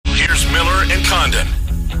Condon.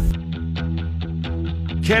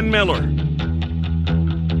 Ken Miller.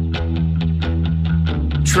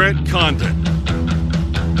 Trent Condon.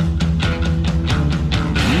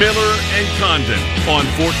 Miller and Condon on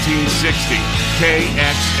 1460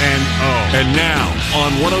 KXNO. And now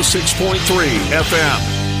on 106.3 FM.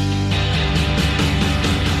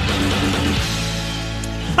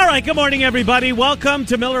 All right, good morning, everybody. Welcome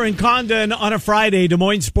to Miller and Condon on a Friday, Des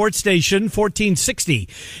Moines Sports Station, 1460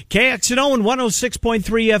 KXNO and 106.3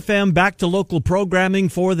 FM. Back to local programming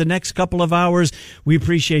for the next couple of hours. We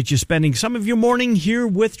appreciate you spending some of your morning here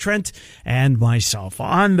with Trent and myself.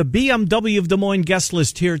 On the BMW of Des Moines guest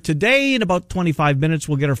list here today, in about 25 minutes,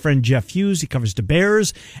 we'll get our friend Jeff Hughes. He covers the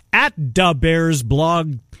Bears at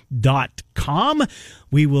thebearsblog.com.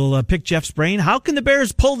 We will pick Jeff's brain. How can the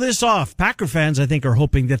Bears pull this off? Packer fans, I think, are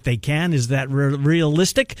hoping that they can. Is that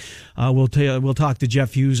realistic? We'll talk to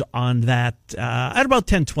Jeff Hughes on that at about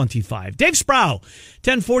 10:25. Dave Sproul,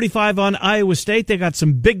 10:45 on Iowa State. They got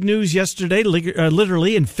some big news yesterday,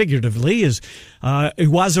 literally and figuratively, as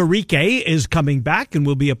Iwazurike is coming back and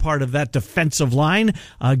will be a part of that defensive line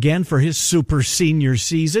again for his super senior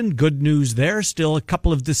season. Good news there. Still a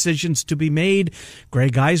couple of decisions to be made.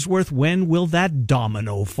 Greg Eisworth, when will that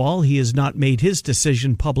domino fall? He has not made his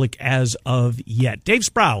decision public as of yet. Dave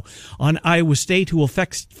Sproul on Iowa State, who will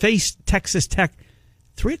face Texas Tech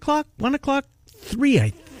 3 o'clock, 1 o'clock, 3, I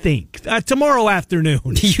think. Tomorrow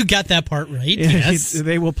afternoon. You got that part right. Yes.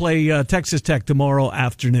 They will play Texas Tech tomorrow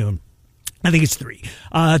afternoon. I think it's 3.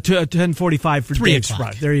 10:45 for Dave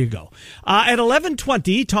Sprout. There you go. At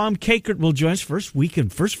 11:20, Tom Kakert will join us. First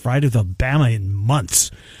Friday with Alabama in months.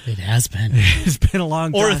 It has been. It's been a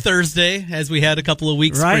long time. Or a Thursday, as we had a couple of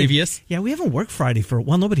weeks previous. Yeah, we haven't worked Friday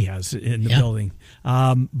nobody has in the building.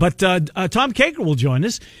 But Tom Kakert will join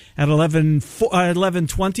us at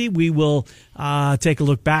 11:20. We will take a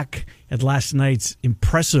look back at last night's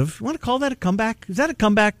impressive. You want to call that a comeback? Is that a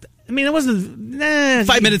comeback? I mean, it wasn't...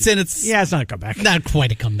 5 minutes in, it's not a comeback. Not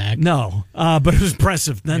quite a comeback. No, but it was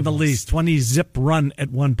impressive nonetheless. 20-zip run at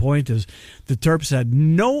one point as the Terps had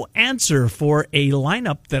no answer for a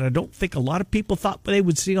lineup that I don't think a lot of people thought they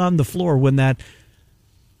would see on the floor when that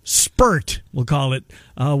spurt, we'll call it,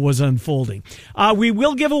 was unfolding. We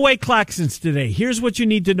will give away Claxons today. Here's what you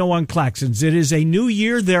need to know on Claxons. It is a new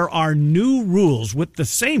year. There are new rules with the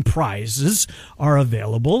same prizes are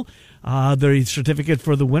available. The certificate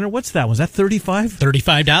for the winner, what's that? Was that $35?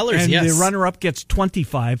 $35, and yes. The runner-up gets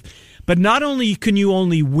 $25. But not only can you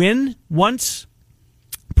only win once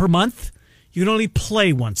per month, you can only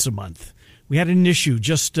play once a month. We had an issue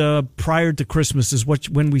just prior to Christmas is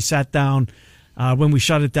when we sat down, when we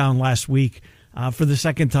shut it down last week for the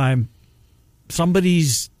second time.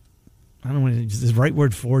 Somebody's, I don't know, is the right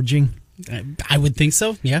word, forging? I would think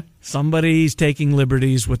so, yeah. Somebody's taking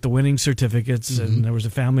liberties with the winning certificates, and there was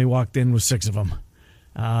a family walked in with 6 of them.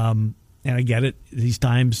 And I get it. These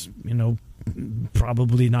times,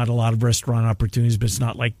 probably not a lot of restaurant opportunities, but it's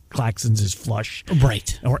not like Claxons is flush.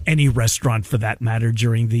 Right. Or any restaurant for that matter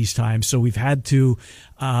during these times. So we've had to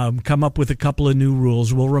come up with a couple of new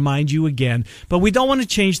rules. We'll remind you again. But we don't want to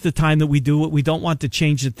change the time that we do it. We don't want to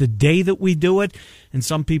change it the day that we do it. And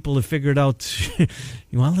some people have figured out,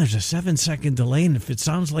 well, there's a 7-second delay. And if it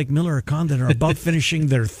sounds like Miller or Condon are about finishing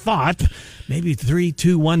their thought, maybe 3,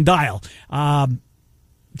 2, 1, dial.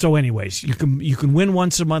 So anyways, you can win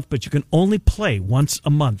once a month, but you can only play once a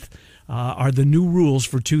month, are the new rules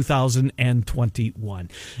for 2021.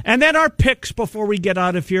 And then our picks before we get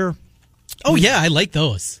out of here. Oh, yeah, I like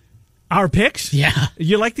those. Our picks? Yeah.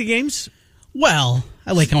 You like the games? Well,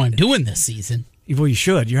 I like how I'm doing this season. Well, you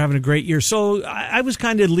should. You're having a great year. So I was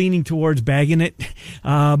kind of leaning towards bagging it,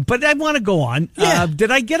 but I want to go on. Yeah.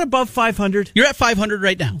 Did I get above 500? You're at 500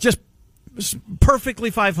 right now. Just perfectly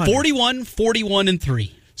 500. 41, 41, and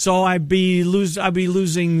 3. So I'd be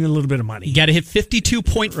losing a little bit of money. You got to hit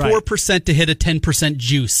 52.4% to hit a 10%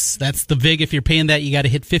 juice. That's the VIG. If you're paying that, you got to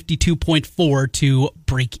hit 52.4 to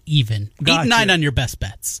break even. Gotcha. 8 and 9 on your best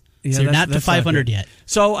bets. Yeah, so you're not to 500 yet.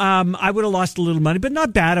 So I would have lost a little money, but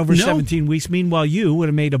not bad over 17 weeks. Meanwhile, you would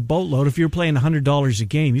have made a boatload. If you were playing $100 a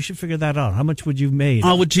game, you should figure that out. How much would you have made?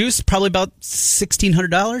 With juice, probably about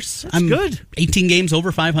 $1,600. That's good. 18 games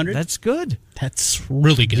over 500. That's good. That's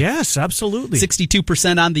really good. Yes, absolutely.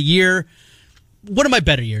 62% on the year. One of my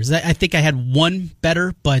better years. I think I had one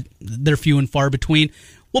better, but they're few and far between.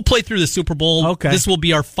 We'll play through the Super Bowl. Okay. This will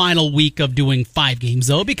be our final week of doing 5 games,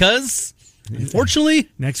 though, because... unfortunately,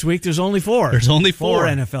 next week there's only 4. There's only 4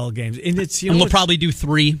 NFL games, and it's and we'll probably do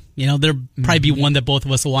 3. There'll probably be one that both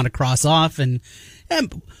of us will want to cross off, and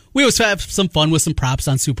And we always have some fun with some props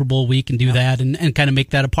on Super Bowl week and do that and kind of make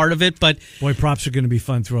that a part of it. But boy, props are going to be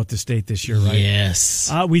fun throughout the state this year, right?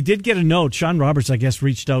 Yes. We did get a note. Sean Roberts, I guess,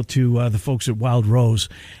 reached out to the folks at Wild Rose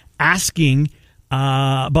asking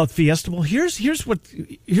about Fiesta Bowl. Here's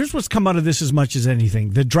what's come out of this as much as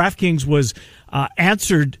anything. The DraftKings was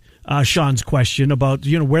answered Sean's question about,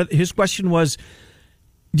 where his question was.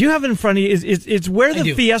 Do you have it in front of you? It's where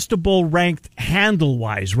the Fiesta Bowl ranked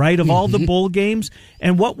handle-wise, right, of all the bowl games?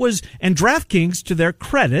 And DraftKings, to their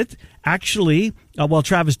credit, actually,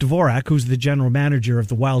 Travis Dvorak, who's the general manager of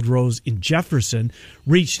the Wild Rose in Jefferson,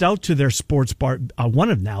 reached out to their sports one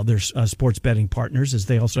of now their sports betting partners, as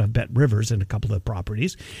they also have Bet Rivers and a couple of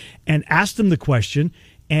properties, and asked them the question,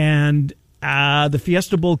 and the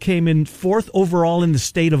Fiesta Bowl came in 4th overall in the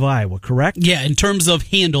state of Iowa, correct? Yeah, in terms of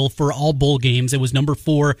handle for all bowl games, it was number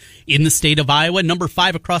 4 in the state of Iowa, number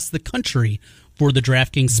 5 across the country for the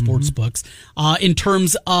DraftKings sportsbooks. In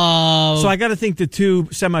terms of... So I got to think the 2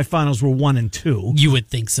 semifinals were 1 and 2. You would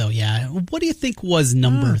think so, yeah. What do you think was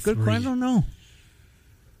number 3? Good, I don't know.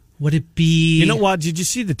 Would it be... You know what? Did you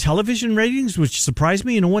see the television ratings, which surprised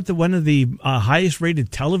me? You know what one of the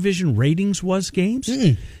highest-rated television ratings was, games?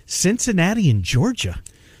 Cincinnati and Georgia.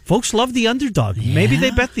 Folks love the underdog. Yeah. Maybe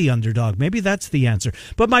they bet the underdog. Maybe that's the answer.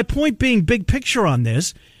 But my point being, big picture on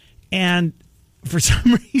this, and for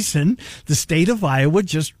some reason, the state of Iowa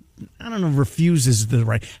just, refuses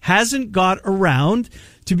hasn't got around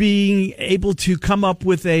to being able to come up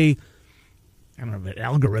with I don't know if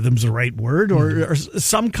algorithm's the right word, or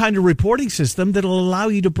some kind of reporting system that'll allow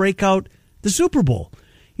you to break out the Super Bowl.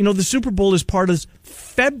 The Super Bowl is part of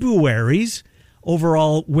February's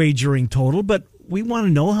overall wagering total, but we want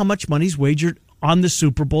to know how much money's wagered on the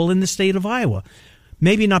Super Bowl in the state of Iowa.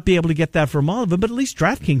 Maybe not be able to get that from all of them, but at least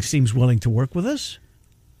DraftKings seems willing to work with us.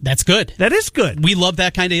 That's good. That is good. We love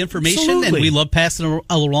that kind of information, Absolutely. And we love passing it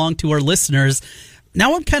along to our listeners.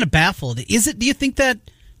 Now I'm kind of baffled. Do you think that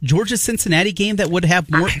Georgia-Cincinnati game that would have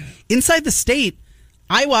more inside the state?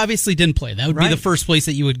 Iowa obviously didn't play. That would be the first place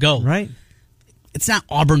that you would go. Right. It's not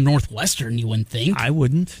Auburn Northwestern, you wouldn't think. I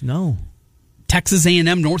wouldn't, no. Texas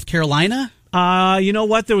A&M North Carolina? You know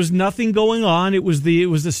what? There was nothing going on. It was the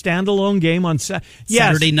standalone game on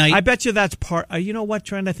Saturday night. I bet you that's part. You know what,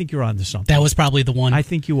 Trent? I think you're on to something. That was probably the one. I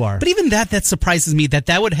think you are. But even that surprises me that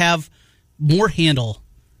would have more handle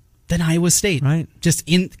than Iowa State. Right. Just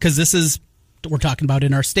because this is we're talking about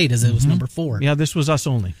in our state, as it was number 4. Yeah, this was us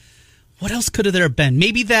only. What else could there have been?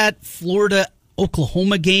 Maybe that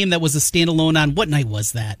Florida-Oklahoma game that was a standalone on, what night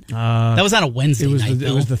was that? That was on a Wednesday night.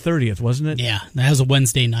 It was the 30th, wasn't it? Yeah, that was a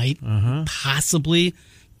Wednesday night. Possibly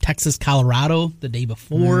Texas-Colorado the day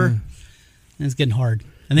before. And it's getting hard.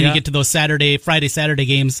 And then you get to those Friday, Saturday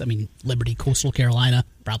games. I mean, Liberty, Coastal Carolina,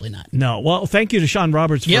 probably not. No. Well, thank you to Sean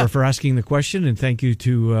Roberts for asking the question, and thank you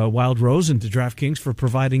to Wild Rose and to DraftKings for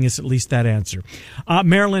providing us at least that answer.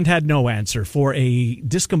 Maryland had no answer for a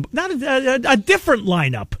different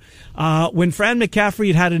lineup. When Fran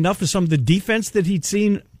McCaffrey had enough of some of the defense that he'd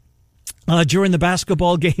seen during the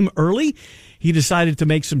basketball game early, he decided to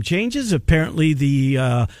make some changes. Apparently,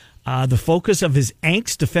 the focus of his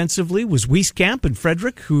angst defensively was Wieskamp and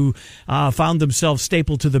Frederick, who found themselves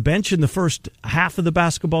stapled to the bench in the first half of the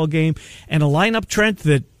basketball game, and a lineup, Trent,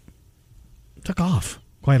 that took off,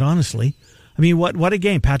 quite honestly. I mean, what a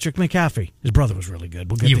game. Patrick McCaffrey. His brother was really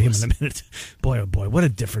good. We'll get to him in a minute. Boy, oh boy, what a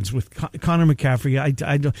difference with Connor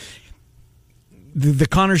McCaffrey. The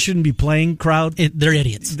Connor shouldn't be playing crowd. They're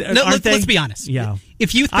idiots. Let's be honest. Yeah.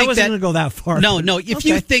 If you think I wasn't going to go that far. No. If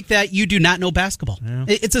you think that, you do not know basketball. Yeah.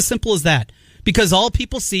 It's as simple as that. Because all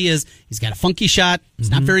people see is he's got a funky shot.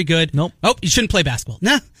 He's not very good. Nope. Oh, he shouldn't play basketball.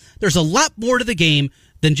 Nah. There's a lot more to the game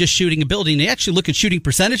than just shooting ability. And they actually look at shooting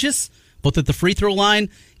percentages, both at the free throw line.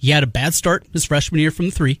 He had a bad start his freshman year from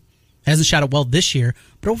the 3. Hasn't shot it well this year.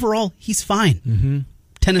 But overall, he's fine.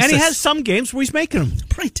 10 assists. And he has some games where he's making them.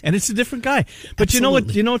 Right. And it's a different guy. But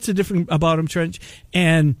Absolutely. you know what's different about him, Trent?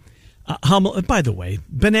 And Hummel, by the way,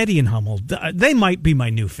 Benetti and Hummel, they might be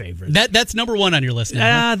my new favorites. That's number 1 on your list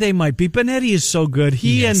now. They might be. Benetti is so good.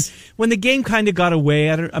 And when the game kind of got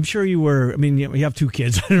away, I'm sure you were, you have 2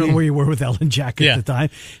 kids. I don't know where you were with Ellen Jack at the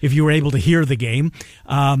time, if you were able to hear the game.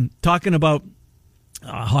 Talking about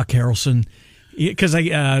Hawk Harrelson, because the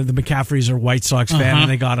McCaffreys are White Sox fan, and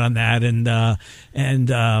they got on that, and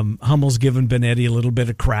Hummel's giving Benetti a little bit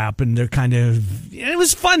of crap, and they're it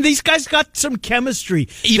was fun. These guys got some chemistry,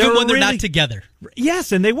 even when they're not together.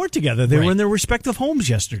 Yes, and they were together. They were in their respective homes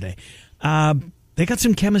yesterday. They got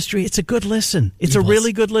some chemistry. It's a good listen. It's a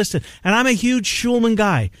really good listen. And I'm a huge Schulman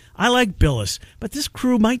guy. I like Billis, but this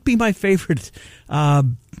crew might be my favorite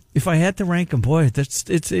If I had to rank them, boy,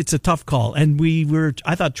 it's a tough call. And we were,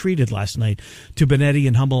 I thought, treated last night to Benetti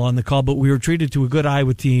and Hummel on the call, but we were treated to a good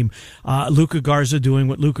Iowa team. Luka Garza doing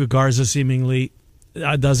what Luka Garza seemingly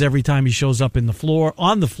does every time he shows up on the floor.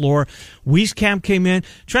 Wieskamp came in.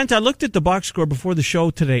 Trent, I looked at the box score before the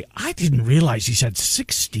show today. I didn't realize he's had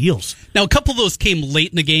 6 steals. Now, a couple of those came late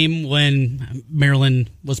in the game when Maryland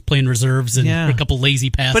was playing reserves and a couple lazy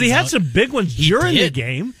passes. But he had some big ones during the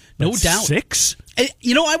game. No doubt. 6?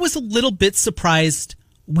 I was a little bit surprised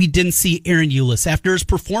we didn't see Aaron Eulis after his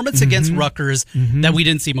performance against Rutgers, that we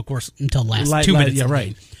didn't see him, of course, until last 2 minutes. Yeah,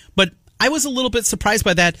 right. But I was a little bit surprised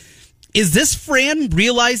by that. Is this Fran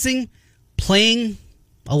realizing playing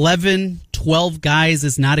 11, 12 guys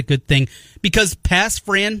is not a good thing? Because past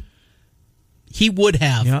Fran, he would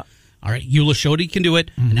have. Yeah. All right, Eulis showed he can do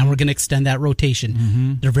it, and now we're going to extend that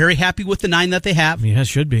rotation. They're very happy with the 9 that they have. Yeah,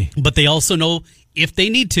 should be. But they also know if they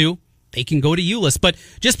need to, they can go to Eulis. But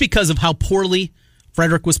just because of how poorly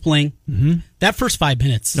Frederick was playing, that first 5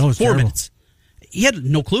 minutes, 4 minutes, he had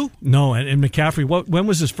no clue. No, and McCaffrey, when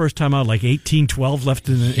was his first time out? Like 18-12 left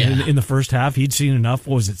in the first half. He'd seen enough.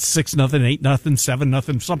 What was it, 6-0, 8-0,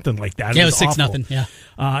 7-0, something like that. Yeah, it was 6-0, yeah.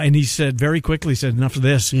 And he said very quickly, enough of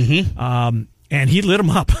this. And he lit him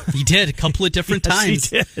up. He did, a couple of different times.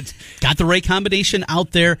 He did. Got the right combination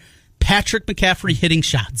out there. Patrick McCaffrey hitting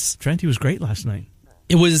shots. Trent, he was great last night.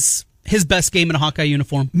 It was his best game in a Hawkeye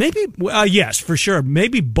uniform. Maybe, yes, for sure.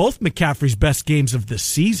 Maybe both McCaffrey's best games of the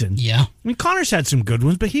season. Yeah. I mean, Connors had some good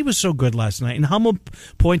ones, but he was so good last night. And Hummel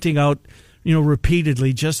pointing out,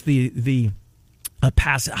 repeatedly just the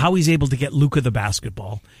pass, how he's able to get Luka the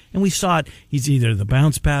basketball. And we saw it. He's either the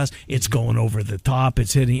bounce pass, it's going over the top,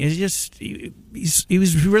 it's hitting. It's just, he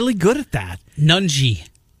was really good at that. Nunji.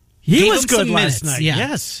 He was good last night. Yeah.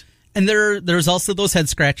 Yes. And there's also those head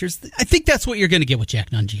scratchers. I think that's what you're going to get with Jack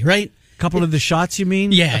Nunji, right? A couple of the shots, you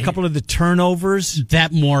mean? Yeah. A couple of the turnovers.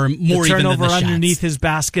 That more the even turnover than the shots. underneath his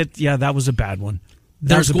basket. Yeah, that was a bad one.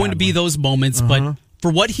 There's going to be those moments, but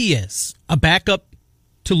for what he is, a backup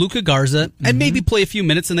to Luka Garza, and maybe play a few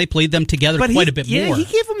minutes, and they played them together quite a bit more. He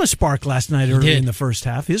gave him a spark last night early in the first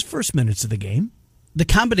half, his first minutes of the game. The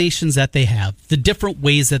combinations that they have, the different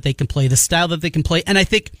ways that they can play, the style that they can play, and I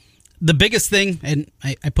think the biggest thing, and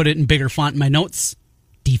I put it in bigger font in my notes,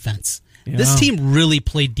 defense. Yeah. This team really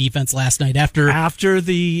played defense last night after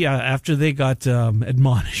they got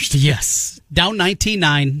admonished. Yes. Down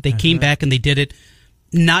 19-9, they came back and they did it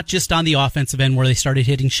not just on the offensive end where they started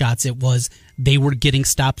hitting shots. It was they were getting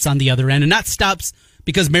stops on the other end. And not stops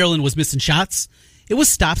because Maryland was missing shots. It was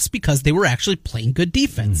stops because they were actually playing good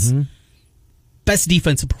defense. Best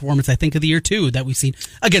defensive performance, I think, of the year, too, that we've seen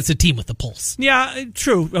against a team with a pulse. Yeah,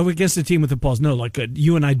 true. Against a team with a pulse. No,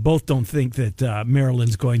 you and I both don't think that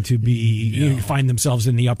Maryland's going to be find themselves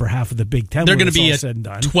in the upper half of the Big Ten. They're going to be a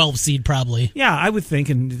 12 seed, probably. Yeah, I would think,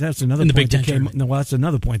 and that's another point that came. No, that's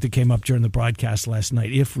another point that came up during the broadcast last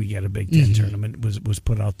night. If we get a Big Ten tournament, was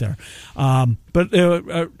put out there. But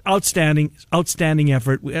outstanding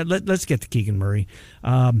effort. Let's get to Keegan Murray.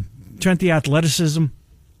 Trent, the athleticism.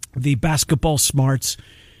 The basketball smarts.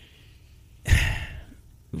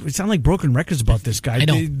 We sound like broken records about this guy. I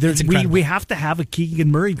know. We have to have a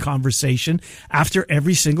Keegan Murray conversation after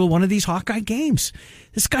every single one of these Hawkeye games.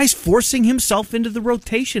 This guy's forcing himself into the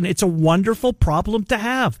rotation. It's a wonderful problem to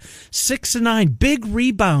have. 6-9, big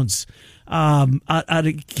rebounds out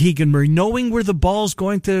of Keegan Murray, knowing where the ball's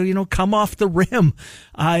going to, come off the rim.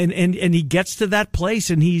 And he gets to that place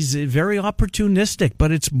and he's very opportunistic,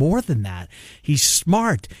 but it's more than that. He's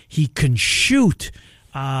smart. He can shoot.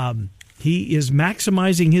 He is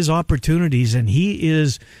maximizing his opportunities and he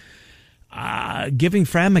is, giving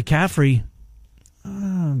Fran McCaffrey,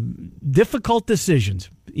 difficult decisions.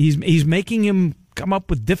 He's making him come up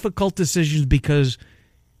with difficult decisions because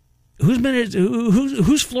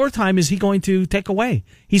whose floor time is he going to take away?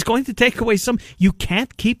 He's going to take away some. You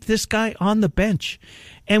can't keep this guy on the bench.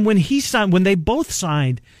 And when they both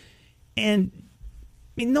signed, and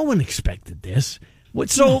no one expected this.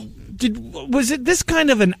 So was it this kind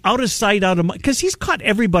of an out of sight, out of mind? Because he's caught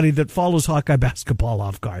everybody that follows Hawkeye basketball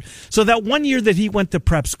off guard. So that one year that he went to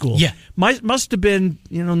prep school, must have been,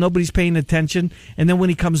 nobody's paying attention. And then when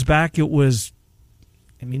he comes back, it was,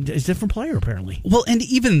 it's a different player, apparently. Well, and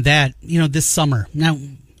even that, this summer. Now,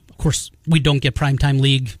 of course, we don't get primetime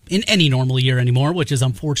league in any normal year anymore, which is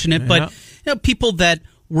unfortunate. Yeah. But, people that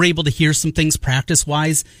were able to hear some things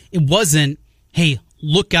practice-wise, it wasn't, hey,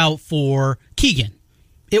 look out for Keegan.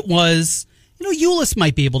 It was, Eulis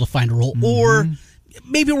might be able to find a role, or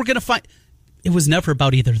maybe we're going to find. It was never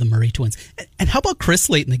about either of the Murray twins. And how about Chris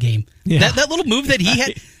late in the game? Yeah. That little move that he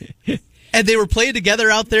had. And they were playing together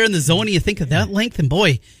out there in the zone, and you think of that length, and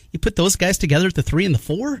boy, You put those guys together at the 3 and the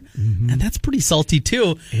 4, and that's pretty salty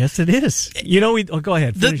too. Yes, it is. Go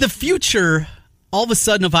ahead. The future, all of a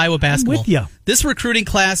sudden, of Iowa basketball. I'm with you. This recruiting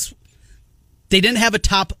class, they didn't have a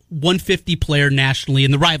top 150 player nationally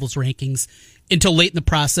in the Rivals rankings until late in the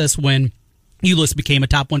process when Ulis became a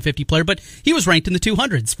top 150 player, but he was ranked in the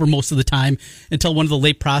 200s for most of the time until one of the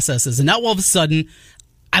late processes. And now all of a sudden,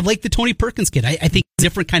 I like the Tony Perkins kid. I think he's a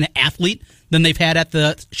different kind of athlete than they've had at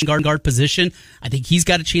the guard position. I think he's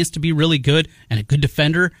got a chance to be really good and a good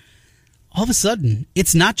defender. All of a sudden,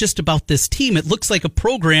 it's not just about this team. It looks like a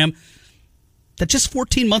program that just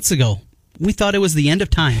 14 months ago, we thought it was the end of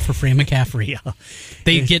time for Fran McCaffrey. Yeah.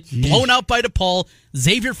 They get blown out by DePaul.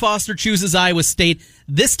 Xavier Foster chooses Iowa State.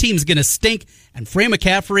 This team's going to stink. And Fran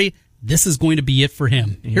McCaffrey, this is going to be it for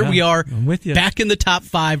him. Here we are, I'm with you. back in the top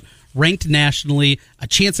 5, ranked nationally, a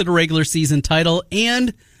chance at a regular season title,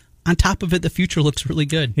 and on top of it, the future looks really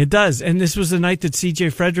good. It does. And this was the night that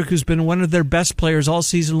C.J. Frederick, who's been one of their best players all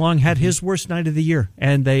season long, had his worst night of the year.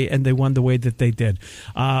 And they won the way that they did.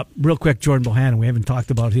 Real quick, Jordan Bohannon. We haven't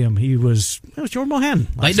talked about him. It was Jordan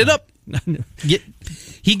Bohannon. Lighten it up.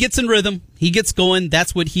 He gets in rhythm. He gets going.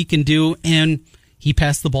 That's what he can do. And he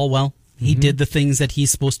passed the ball well. He did the things that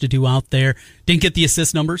he's supposed to do out there. Didn't get the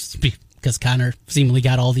assist numbers because Connor seemingly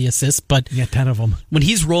got all the assists. But 10 of them. When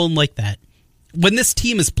he's rolling like that, when this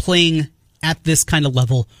team is playing at this kind of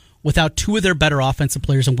level without 2 of their better offensive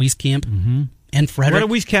players in Wieskamp and Frederick.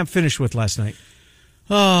 What did Wieskamp finish with last night?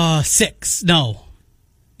 6. No.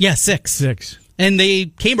 Yeah, 6. 6. And they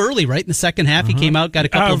came early, right? In the second half, he came out, got a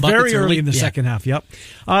couple of buckets very early in the second half, yep.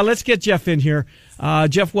 Let's get Jeff in here.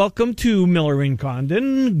 Jeff, welcome to Miller and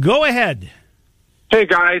Condon. Go ahead. Hey,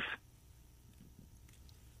 guys.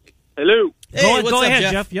 Hello. Hey, go ahead,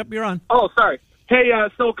 Jeff. Yep, you're on. Oh, sorry. Hey,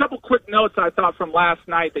 so a couple quick notes I thought from last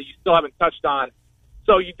night that you still haven't touched on.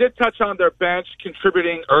 So you did touch on their bench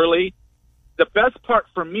contributing early. The best part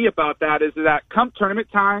for me about that is that come tournament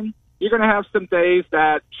time, you're going to have some days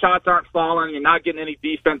that shots aren't falling, you're not getting any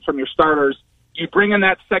defense from your starters. You bring in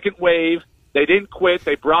that second wave. They didn't quit.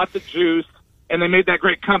 They brought the juice, and they made that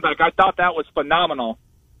great comeback. I thought that was phenomenal.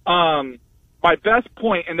 My best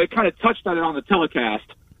point, and they kind of touched on it on the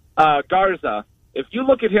telecast, Garza. If you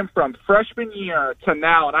look at him from freshman year to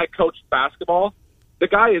now, and I coached basketball, the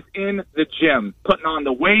guy is in the gym, putting on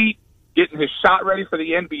the weight, getting his shot ready for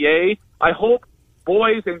the NBA. I hope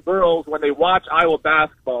boys and girls, when they watch Iowa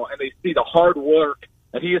basketball and they see the hard work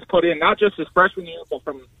that he has put in, not just his freshman year, but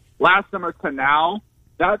from last summer to now,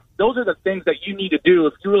 those are the things that you need to do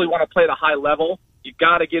if you really want to play at a high level. You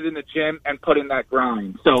got to get in the gym and put in that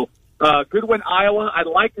grind. So, good win, Iowa. I'd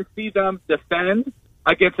like to see them defend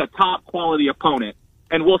against a top-quality opponent,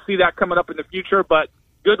 and we'll see that coming up in the future. But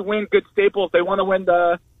good win, good staple. If they want to win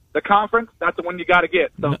the conference, that's the one you got to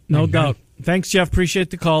get. So. No doubt. Thanks, Jeff. Appreciate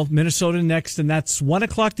the call. Minnesota next, and that's 1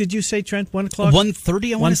 o'clock. Did you say, Trent? 1 o'clock?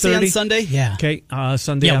 1:30. I want to say on Sunday. Yeah. Okay.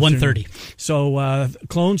 Sunday. Yeah, afternoon. 1:30. So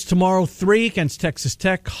Clones tomorrow 3 against Texas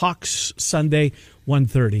Tech. Hawks Sunday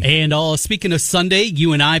 1:30. And speaking of Sunday,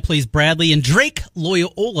 UNI plays Bradley and Drake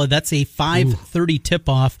Loyola. That's a 5:30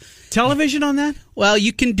 tip-off. Television on that? Well,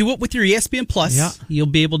 you can do it with your ESPN Plus. Yeah. You'll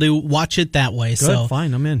be able to watch it that way. Good, so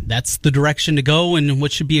fine, I'm in. That's the direction to go, and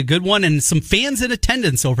what should be a good one. And some fans in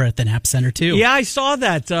attendance over at the Knapp Center, too. Yeah, I saw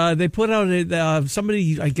that. They put out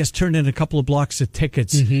somebody, I guess, turned in a couple of blocks of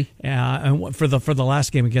tickets and for the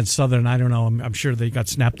last game against Southern. I don't know. I'm sure they got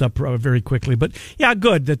snapped up very quickly. But, yeah,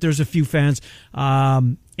 good that there's a few fans.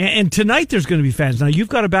 And tonight there's going to be fans. Now, you've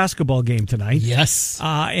got a basketball game tonight. Yes.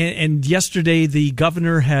 And yesterday the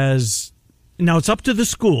governor has... Now, it's up to the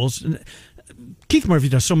schools. Keith Murphy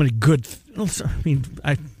does so many good...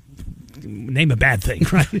 I name a bad thing,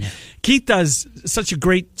 right? Yeah. Keith does such a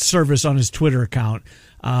great service on his Twitter account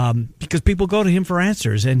because people go to him for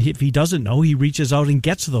answers. And if he doesn't know, he reaches out and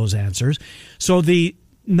gets those answers. So the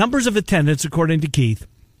numbers of attendance, according to Keith,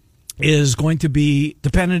 is going to be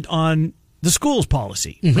dependent on the school's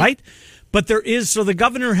policy, right? But so the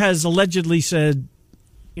governor has allegedly said,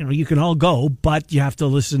 you can all go, but you have to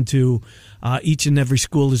listen to each and every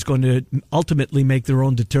school is going to ultimately make their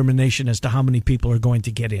own determination as to how many people are going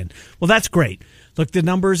to get in. Well, that's great. Look, the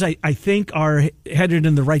numbers, I think, are headed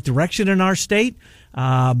in the right direction in our state.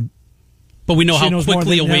 But we know how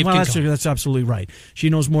quickly a wave can go. That's absolutely right. She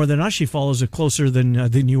knows more than us. She follows it closer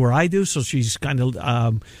than you or I do, so she's kind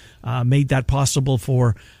of made that possible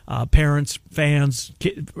for parents, fans,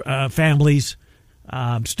 families,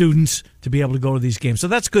 students to be able to go to these games. So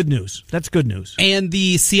that's good news. That's good news. And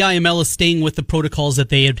the CIML is staying with the protocols that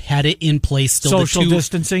they had it in place. Still social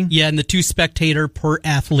distancing? Yeah, and the 2 spectator per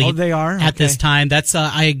athlete. Oh, they are? At this time. That's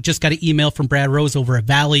I just got an email from Brad Rose over at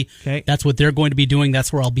Valley. Okay. That's what they're going to be doing.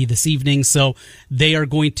 That's where I'll be this evening. So they are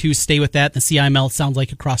going to stay with that. The CIML, sounds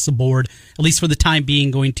like across the board, at least for the time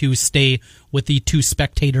being, going to stay with the 2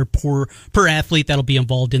 spectator per athlete that'll be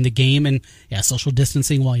involved in the game. And social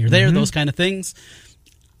distancing while you're there, those kind of things.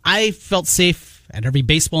 I felt safe at every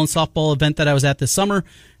baseball and softball event that I was at this summer,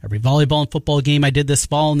 every volleyball and football game I did this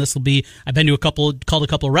fall, and I've been to called a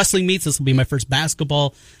couple of wrestling meets. This will be my first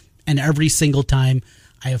basketball, and every single time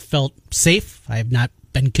I have felt safe. I have not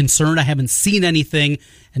been concerned. I haven't seen anything,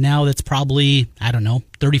 and now that's probably,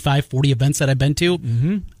 35, 40 events that I've been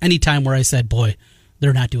to. Any time where I said, boy,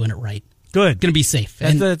 they're not doing it right. Good. Going to be safe.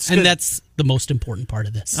 That's the most important part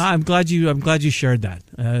of this. I'm glad you shared that.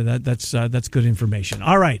 That's good information.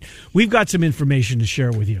 All right. We've got some information to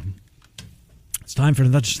share with you. It's time for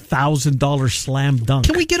another $1,000 slam dunk.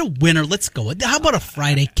 Can we get a winner? Let's go. How about a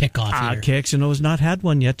Friday kickoff here? KXNO has not had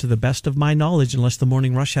one yet, to the best of my knowledge, unless the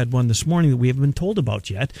Morning Rush had one this morning that we haven't been told about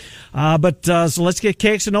yet. So let's get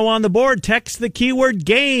KXNO on the board. Text the keyword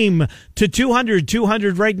GAME to 200.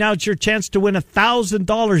 200 right now. It's your chance to win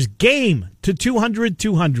 $1,000. GAME to 200.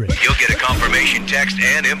 200. You'll get a confirmation text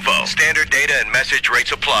and info. Standard data and message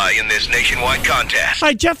rates apply in this nationwide contest.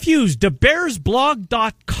 Hi, Jeff Hughes,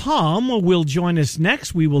 thebearsblog.com will join us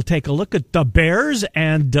next. We will take a look at the Bears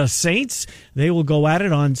and the Saints. They will go at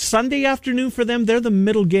it on Sunday afternoon for them. They're the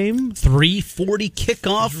middle game. 3:40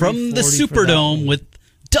 kickoff from the Superdome with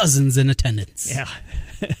dozens in attendance. Yeah.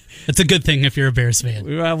 It's a good thing if you're a Bears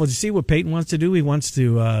fan. Well, we'll see what Peyton wants to do. He wants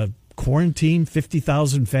to quarantine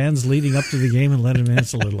 50,000 fans leading up to the game and let him in.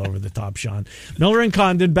 It's a little over the top, Sean. Miller and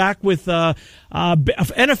Condon back with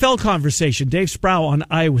NFL conversation. Dave Sproul on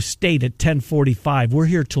Iowa State at 10:45. We're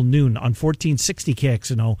here till noon on 1460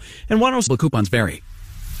 KXNO and 106. Coupons vary.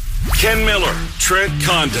 Ken Miller, Trent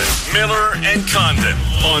Condon, Miller and Condon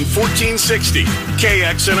on 1460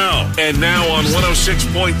 KXNO and now on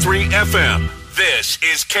 106.3 FM. This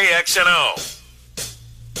is KXNO.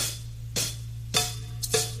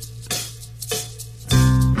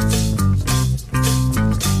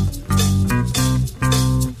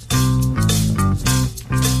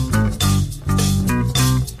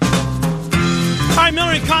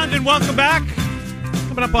 Miller and Condon, welcome back.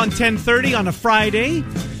 Coming up on 10:30 on a Friday,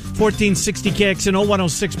 1460 KXNO,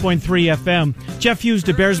 106.3 FM. Jeff Hughes,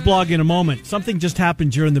 the Bears blog in a moment. Something just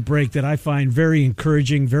happened during the break that I find very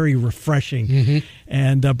encouraging, very refreshing.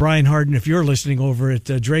 And Brian Harden, if you're listening over at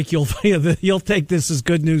Drake, you'll take this as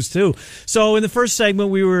good news too. So in the first segment,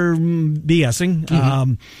 we were BSing.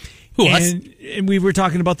 Who, us? And we were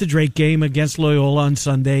talking about the Drake game against Loyola on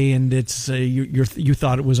Sunday, and it's you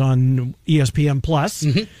thought it was on ESPN Plus,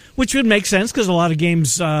 which would make sense because a lot of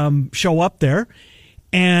games show up there.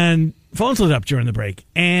 And phones lit up during the break,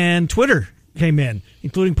 and Twitter came in,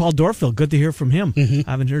 including Paul Dorfield. Good to hear from him. I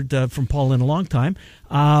haven't heard from Paul in a long time.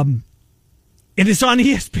 And it's on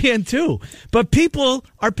ESPN too. But people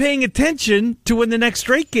are paying attention to when the next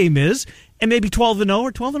Drake game is, and maybe 12-0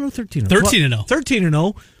 or 12-0, 13-0. 13-0.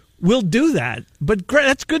 13-0. We'll do that, but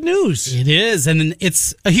that's good news. It is, and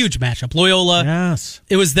it's a huge matchup. Loyola, yes.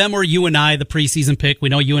 It was them or UNI, the preseason pick. We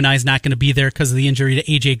know UNI is not going to be there because of the injury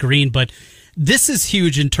to A.J. Green, but this is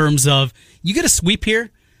huge in terms of you get a sweep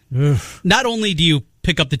here. Not only do you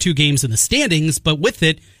pick up the 2 games in the standings, but with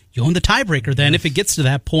it, you own the tiebreaker then if it gets to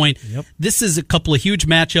that point. Yep. This is a couple of huge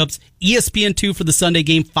matchups. ESPN2 for the Sunday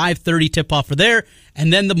game, 5:30 tip-off for there.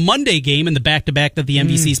 And then the Monday game and the back-to-back that the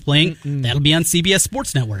NBC is playing, that'll be on CBS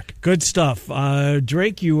Sports Network. Good stuff.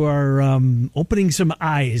 Drake, you are opening some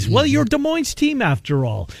eyes. Well, you're Des Moines' team after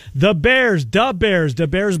all. The Bears,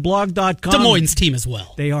 thebearsblog.com. Des Moines' team as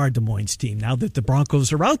well. They are Des Moines' team now that the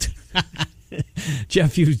Broncos are out.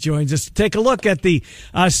 Jeff Hughes joins us to take a look at the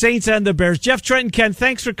Saints and the Bears. Jeff, Trent, and Ken,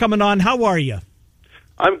 thanks for coming on. How are you?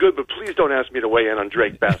 I'm good, but please don't ask me to weigh in on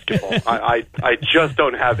Drake basketball. I just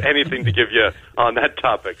don't have anything to give you on that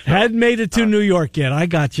topic. So, hadn't made it to New York yet. I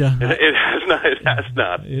got you. It has not. It has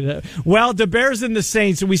not. Well, the Bears and the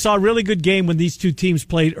Saints, and we saw a really good game when these two teams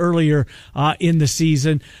played earlier in the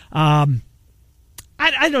season.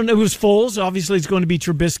 I don't know. It was Foles. Obviously, it's going to be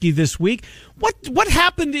Trubisky this week. What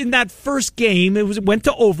happened in that first game? It went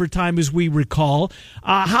to overtime, as we recall.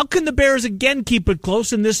 How can the Bears again keep it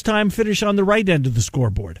close and this time finish on the right end of the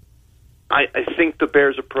scoreboard? I think the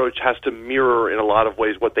Bears' approach has to mirror in a lot of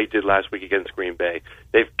ways what they did last week against Green Bay.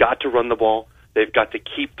 They've got to run the ball. They've got to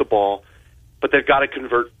keep the ball, but they've got to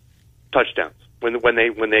convert touchdowns when they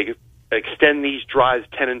extend these drives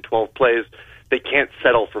 10 and 12 plays. They can't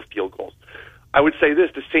settle for field goals. I would say this,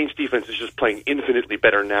 the Saints defense is just playing infinitely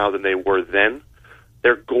better now than they were then.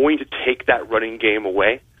 They're going to take that running game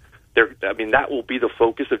away. That will be the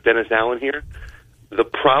focus of Dennis Allen here. The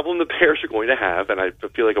problem the Bears are going to have, and I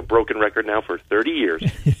feel like a broken record now for 30 years,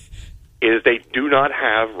 is they do not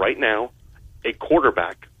have right now a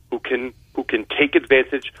quarterback who can take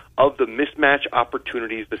advantage of the mismatch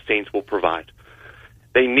opportunities the Saints will provide.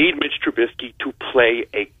 They need Mitch Trubisky to play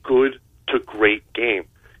a good to great game.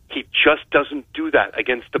 He just doesn't do that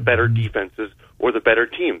against the better defenses or the better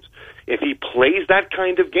teams. If he plays that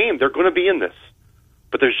kind of game, they're going to be in this.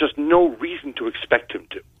 But there's just no reason to expect him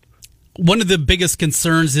to. One of the biggest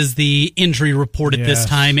concerns is the injury report at this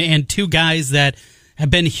time, and two guys that have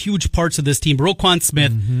been huge parts of this team. Roquan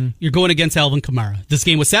Smith, you're going against Alvin Kamara. This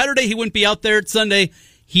game was Saturday. He wouldn't be out there. It's Sunday.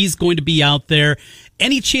 He's going to be out there.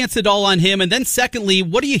 Any chance at all on him? And then secondly,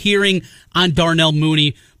 what are you hearing on Darnell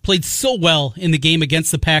Mooney? Played so well in the game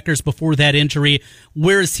against the Packers before that injury.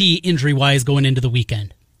 Where is he injury-wise going into the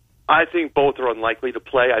weekend? I think both are unlikely to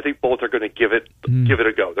play. I think both are going to give it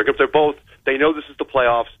a go. They're both. They know this is the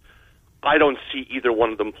playoffs. I don't see either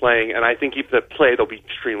one of them playing, and I think if they play, they'll be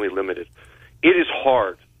extremely limited. It is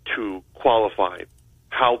hard to qualify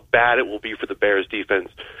how bad it will be for the Bears defense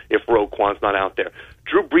if Roquan's not out there.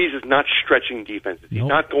 Drew Brees is not stretching defenses. He's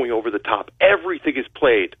not going over the top. Everything is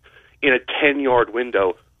played in a 10-yard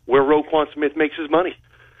window where Roquan Smith makes his money.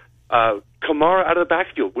 Kamara out of the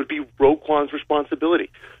backfield would be Roquan's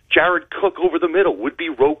responsibility. Jared Cook over the middle would be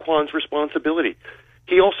Roquan's responsibility.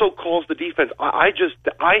 He also calls the defense. I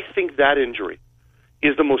think that injury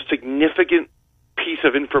is the most significant piece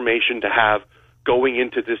of information to have going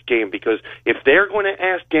into this game, because if they're going to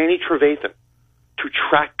ask Danny Trevathan to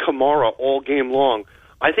track Kamara all game long,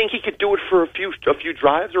 I think he could do it for a few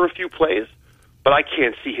drives or a few plays, but I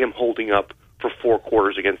can't see him holding up for 4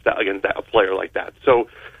 quarters against a player like that. So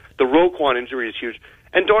the Roquan injury is huge.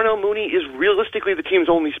 And Darnell Mooney is realistically the team's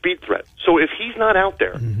only speed threat. So if he's not out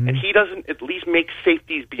there and he doesn't at least make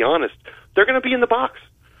safeties be honest, they're going to be in the box.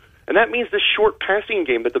 And that means the short passing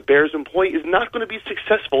game that the Bears employ is not going to be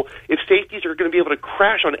successful if safeties are going to be able to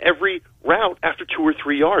crash on every route after 2 or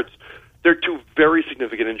 3 yards. They're two very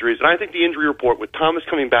significant injuries. And I think the injury report with Thomas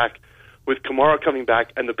coming back, with Kamara coming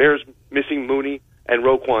back, and the Bears missing Mooney and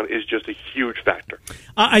Roquan is just a huge factor.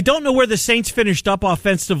 I don't know where the Saints finished up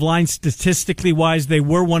offensive line statistically wise. They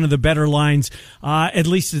were one of the better lines, at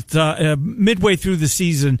least midway through the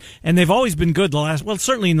season, and they've always been good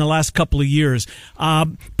certainly in the last couple of years.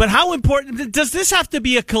 But how important does this have to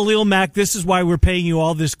be a Khalil Mack? This is why we're paying you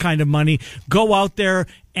all this kind of money. Go out there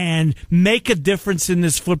and make a difference in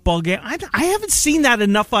this football game. I haven't seen that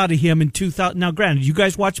enough out of him in 2000. Now, granted, you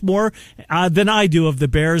guys watch more than I do of the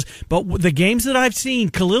Bears, but the games that I've seen,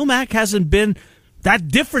 Khalil Mack hasn't been that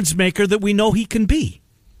difference maker that we know he can be.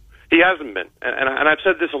 He hasn't been. And I've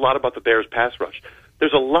said this a lot about the Bears pass rush.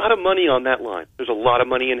 There's a lot of money on that line. There's a lot of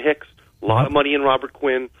money in Hicks, a lot of money in Robert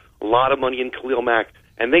Quinn, a lot of money in Khalil Mack,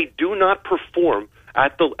 and they do not perform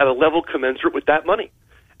at a level commensurate with that money.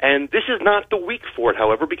 And this is not the week for it,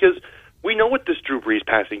 however, because we know what this Drew Brees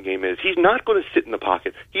passing game is. He's not going to sit in the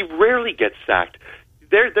pocket. He rarely gets sacked.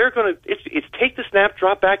 They're going to it's take the snap,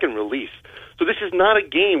 drop back, and release. So this is not a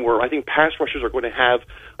game where I think pass rushers are going to have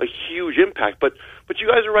a huge impact. But you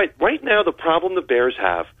guys are right. Right now, the problem the Bears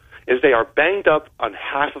have is they are banged up on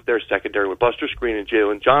half of their secondary with Buster Screen and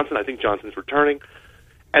Jalen Johnson. I think Johnson's returning.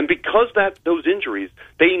 And because those injuries,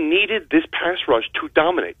 they needed this pass rush to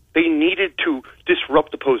dominate. They needed to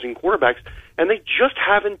disrupt opposing quarterbacks, and they just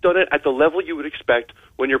haven't done it at the level you would expect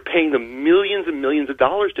when you're paying them millions and millions of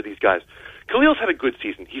dollars to these guys. Khalil's had a good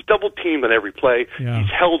season. He's double-teamed on every play. Yeah. He's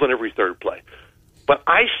held on every third play. But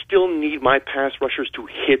I still need my pass rushers to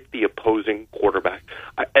hit the opposing quarterback.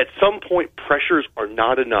 At some point, pressures are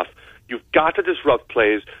not enough. You've got to disrupt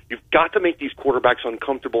plays. You've got to make these quarterbacks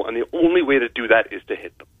uncomfortable, and the only way to do that is to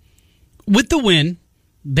hit them. With the win,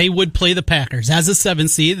 they would play the Packers. As a 7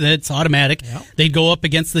 seed, that's automatic. Yep. They'd go up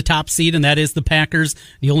against the top seed, and that is the Packers,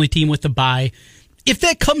 the only team with the bye. If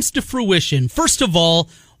that comes to fruition, first of all,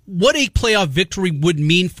 what a playoff victory would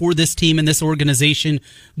mean for this team and this organization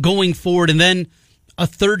going forward, and then a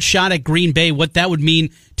third shot at Green Bay, what that would mean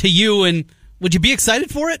to you, and would you be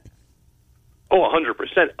excited for it? Oh,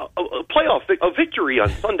 100%. A victory on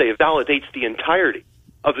Sunday validates the entirety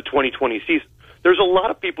of the 2020 season. There's a lot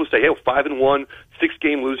of people who say, hey, 5-1,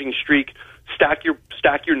 6-game losing streak, stack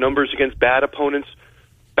your numbers against bad opponents.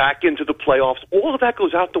 back into the playoffs. All of that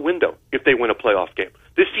goes out the window if they win a playoff game.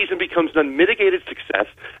 This season becomes an unmitigated success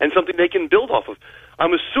and something they can build off of.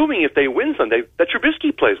 I'm assuming if they win Sunday that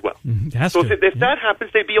Trubisky plays well. So if that happens,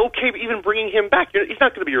 they'd be okay even bringing him back. He's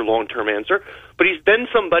not going to be your long-term answer, but he's been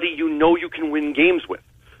somebody you know you can win games with.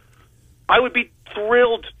 I would be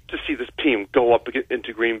thrilled to see this team go up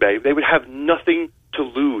into Green Bay. They would have nothing to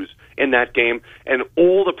lose in that game, and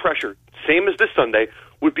all the pressure, same as this Sunday,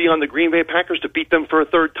 would be on the Green Bay Packers to beat them for a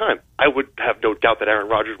third time. I would have no doubt that Aaron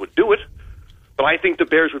Rodgers would do it, but I think the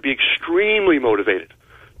Bears would be extremely motivated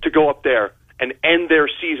to go up there and end their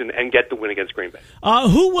season and get the win against Green Bay.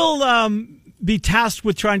 Who will be tasked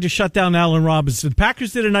with trying to shut down Allen Robinson?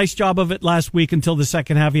 Packers did a nice job of it last week until the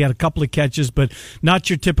second half. He had a couple of catches, but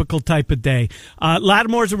not your typical type of day.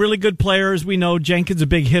 Lattimore's a really good player, as we know. Jenkins a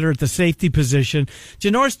big hitter at the safety position.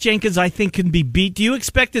 Janoris Jenkins, I think, can be beat. Do you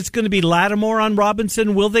expect it's going to be Lattimore on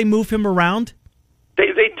Robinson? Will they move him around? They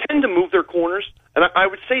tend to move their corners, and I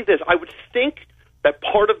would say this. I would think that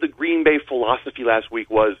part of the Green Bay philosophy last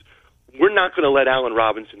week was, we're not going to let Allen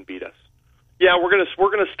Robinson beat us. Yeah, we're going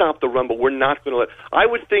to stop the run, but we're not going to let. I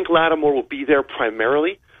would think Lattimore will be there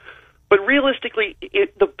primarily, but realistically,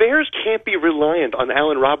 the Bears can't be reliant on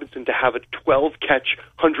Allen Robinson to have a 12-catch,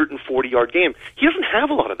 140-yard game. He doesn't have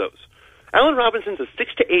a lot of those. Allen Robinson's a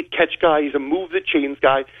 6 to 8 catch guy. He's a move that chains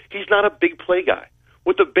guy. He's not a big play guy.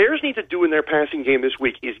 What the Bears need to do in their passing game this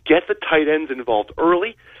week is get the tight ends involved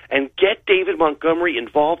early and get David Montgomery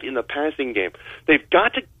involved in the passing game. They've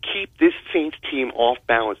got to keep this Saints team off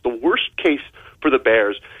balance. The worst case for the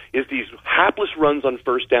Bears is these hapless runs on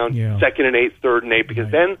first down, 2nd and 8, 3rd and 8,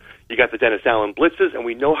 because then you got the Dennis Allen blitzes, and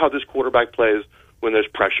we know how this quarterback plays when there's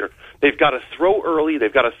pressure. They've got to throw early,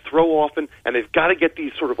 they've got to throw often, and they've got to get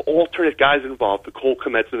these sort of alternate guys involved, the Cole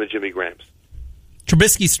Kmets and the Jimmy Grahams.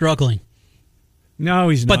 Trubisky's struggling. No,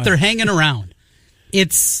 he's not. But they're hanging around.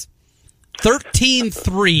 It's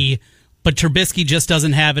 13-3, but Trubisky just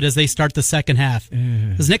doesn't have it as they start the second half.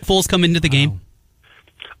 Does Nick Foles come into the game?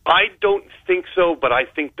 I don't think so, but I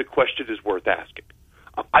think the question is worth asking.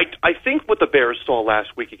 I think what the Bears saw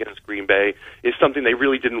last week against Green Bay is something they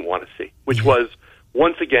really didn't want to see, which was,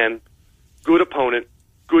 once again, good opponent,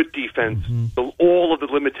 good defense. All of the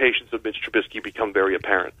limitations of Mitch Trubisky become very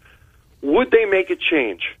apparent. Would they make a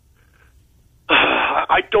change?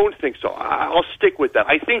 I don't think so. I'll stick with that.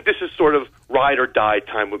 I think this is sort of ride or die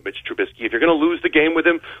time with Mitch Trubisky. If you're going to lose the game with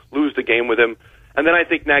him, lose the game with him. And then I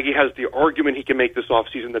think Nagy has the argument he can make this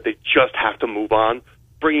offseason that they just have to move on.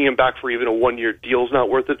 Bringing him back for even a one-year deal is not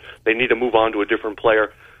worth it. They need to move on to a different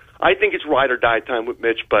player. I think it's ride or die time with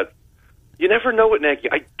Mitch, but you never know with Nagy.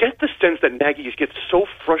 I get the sense that Nagy just gets so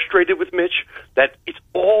frustrated with Mitch that it's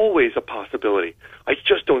always a possibility. I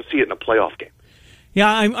just don't see it in a playoff game. Yeah,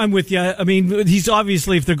 I'm with you. I mean, he's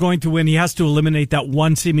obviously, if they're going to win, he has to eliminate that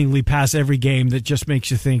one seemingly pass every game that just makes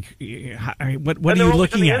you think, what are you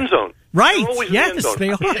looking at? End zone. Right. Yes, they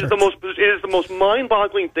are. It is the most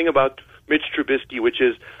mind-boggling thing about Mitch Trubisky, which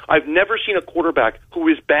is I've never seen a quarterback who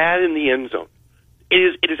is bad in the end zone.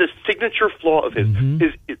 It is a signature flaw of his.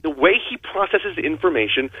 The way he processes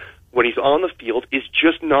information when he's on the field is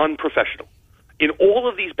just non-professional. In all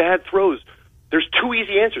of these bad throws, there's two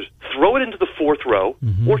easy answers. Throw it into the fourth row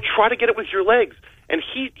or try to get it with your legs. And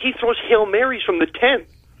he throws Hail Marys from the 10.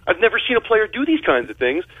 I've never seen a player do these kinds of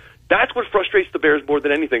things. That's what frustrates the Bears more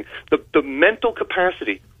than anything. The mental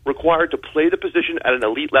capacity required to play the position at an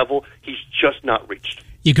elite level, he's just not reached.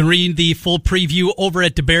 You can read the full preview over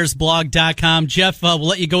at thebearsblog.com. Jeff, we'll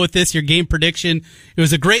let you go with this, your game prediction. It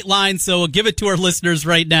was a great line, so we'll give it to our listeners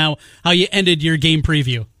right now, how you ended your game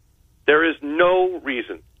preview. There is no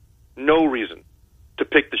reason to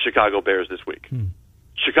pick the Chicago Bears this week.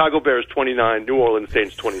 Chicago Bears 29, New Orleans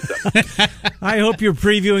Saints 27. I hope you're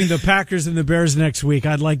previewing the Packers and the Bears next week.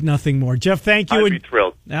 I'd like nothing more. Jeff, thank you. I'd be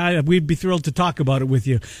thrilled. We'd be thrilled to talk about it with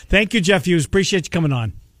you. Thank you, Jeff Hughes. Appreciate you coming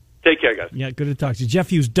on. Take care, guys. Yeah, good to talk to you.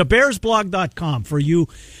 Jeff Hughes, thebearsblog.com for you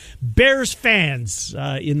Bears fans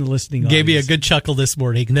in the listening audience. Gave me a good chuckle this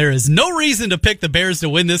morning. There is no reason to pick the Bears to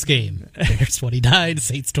win this game. Bears 29,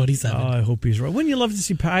 Saints 27. Oh, I hope he's right. Wouldn't you love to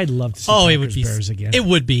see? I'd love to see Bears again. It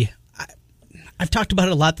would be. I've talked about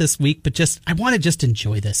it a lot this week, but I want to just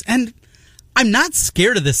enjoy this. And I'm not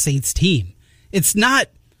scared of the Saints team. It's not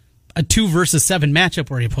a 2 versus 7 matchup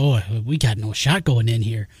where we got no shot going in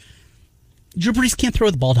here. Drew Brees can't throw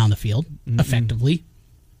the ball down the field effectively.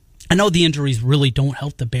 I know the injuries really don't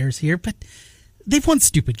help the Bears here, but they've won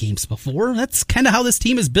stupid games before. That's kind of how this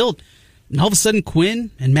team is built. And all of a sudden, Quinn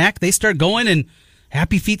and Mack, they start going, and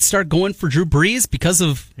happy feet start going for Drew Brees because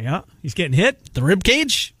of he's getting hit. The rib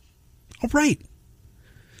cage. All right.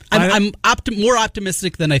 I'm more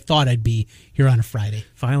optimistic than I thought I'd be here on a Friday.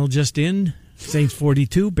 Final just in. Saints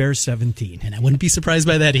 42, Bears 17. And I wouldn't be surprised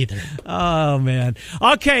by that either. Oh, man.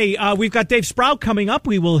 Okay, we've got Dave Sproul coming up.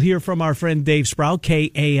 We will hear from our friend Dave Sproul,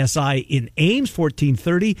 KASI in Ames,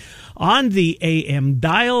 1430 on the AM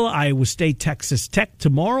dial. Iowa State, Texas Tech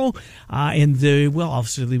tomorrow.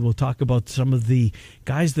 Obviously we'll talk about some of the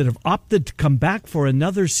guys that have opted to come back for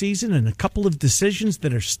another season and a couple of decisions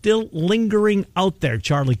that are still lingering out there.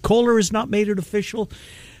 Charlie Kohler has not made it official.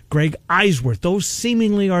 Greg Eisworth. Those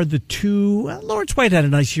seemingly are the two. Lawrence White had a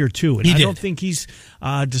nice year, too. And I don't think he's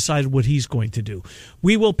decided what he's going to do.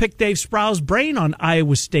 We will pick Dave Sproul's brain on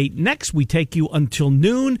Iowa State next. We take you until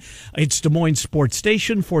noon. It's Des Moines Sports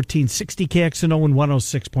Station, 1460 KXNO and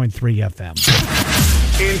 106.3 FM.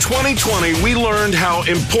 In 2020, we learned how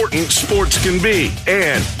important sports can be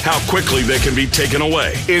and how quickly they can be taken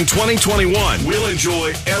away. In 2021, we'll enjoy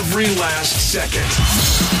every last second.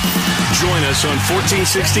 Join us on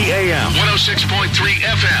 1460 AM, 106.3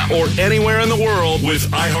 FM, or anywhere in the world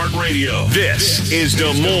with iHeartRadio. This is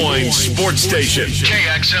Des Moines Sports Station,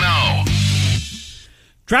 KXNO.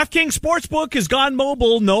 DraftKings Sportsbook has gone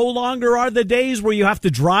mobile. No longer are the days where you have to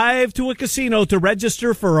drive to a casino to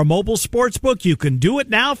register for a mobile sportsbook. You can do it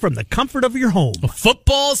now from the comfort of your home.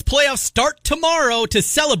 Football's playoffs start tomorrow. To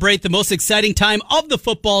celebrate the most exciting time of the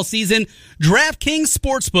football season, DraftKings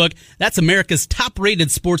Sportsbook, that's America's top-rated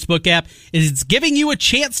sportsbook app, is giving you a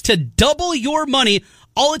chance to double your money.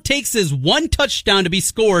 All it takes is one touchdown to be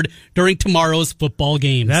scored during tomorrow's football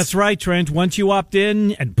games. That's right, Trent. Once you opt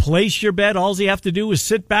in and place your bet, all you have to do is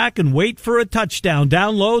sit back and wait for a touchdown.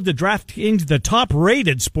 Download the DraftKings, the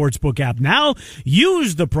top-rated sportsbook app now.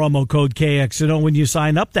 Use the promo code KXNO when you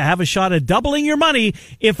sign up to have a shot at doubling your money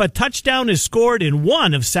if a touchdown is scored in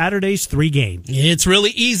one of Saturday's 3 games. It's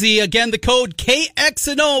really easy. Again, the code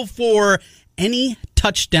KXNO for any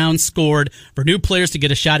touchdown scored for new players to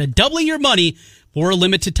get a shot at doubling your money for a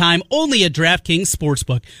limited time only at DraftKings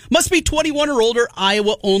Sportsbook. Must be 21 or older.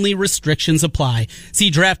 Iowa only. Restrictions apply.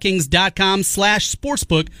 See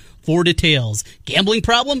DraftKings.com/sportsbook for details. Gambling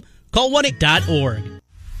problem? Call 1-800-org.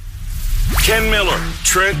 Ken Miller,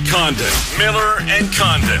 Trent Condon, Miller and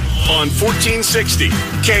Condon on 1460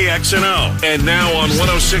 KXNO and now on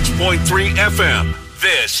 106.3 FM.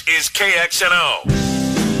 This is KXNO.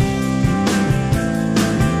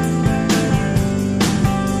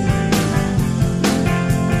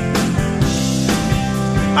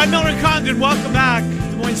 I'm Miller Condon. Welcome back.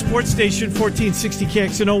 Des Moines Sports Station, 1460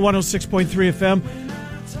 KXNO, 106.3 FM.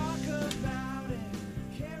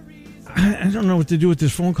 I don't know what to do with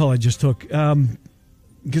this phone call I just took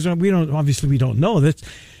because we don't know that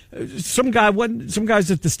some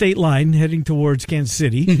guys at the state line heading towards Kansas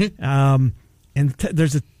City, and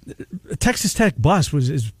there's a Texas Tech bus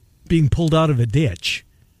is being pulled out of a ditch.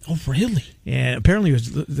 Oh, really? And apparently,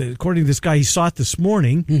 according to this guy, he saw it this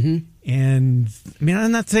morning. Mm-hmm. And I mean,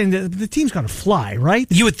 I'm not saying that the team's got to fly, right?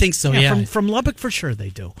 You would think so, yeah. From Lubbock, for sure they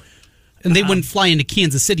do. And they wouldn't fly into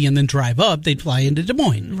Kansas City and then drive up. They'd fly into Des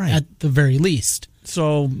Moines, right, at the very least.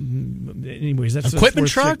 So, anyways, that's equipment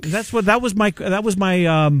truck. That was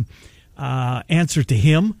my answer to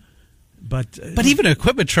him. But even an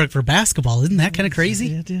equipment truck for basketball, isn't that kind of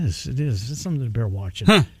crazy? It is. It's something to bear watching.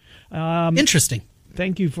 Huh. Interesting.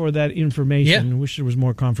 Thank you for that information. Yeah. I wish there was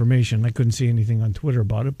more confirmation. I couldn't see anything on Twitter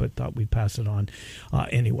about it, but thought we'd pass it on.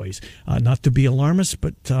 Anyways, not to be alarmist,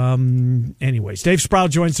 but anyways. Dave Sproul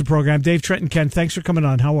joins the program. Dave, Trent, and Ken, thanks for coming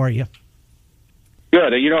on. How are you?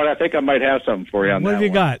 Good. You know what? I think I might have something for you on that. What have you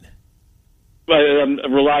got? But I'm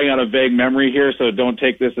relying on a vague memory here, so don't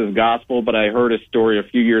take this as gospel, but I heard a story a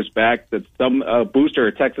few years back that some booster,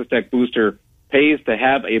 a Texas Tech booster, pays to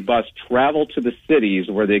have a bus travel to the cities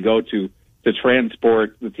where they go to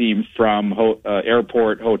transport the team from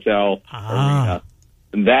airport, hotel, arena.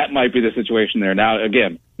 And that might be the situation there. Now,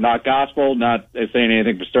 again, not gospel, not saying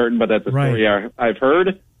anything for certain, but that's a story I've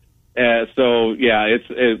heard. So, yeah,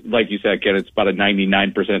 it's like you said, Ken, it's about a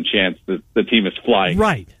 99% chance that the team is flying.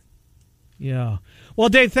 Right. Yeah. Well,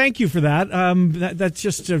 Dave, thank you for that. That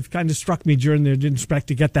just kind of struck me didn't expect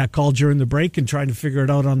to get that call during the break and trying to figure it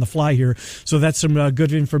out on the fly here. So that's some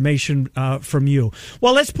good information from you.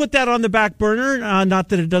 Well, let's put that on the back burner. Not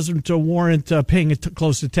that it doesn't warrant paying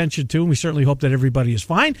close attention to. And we certainly hope that everybody is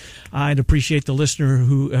fine. I'd appreciate the listener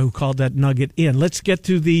who called that nugget in. Let's get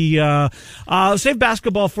to the save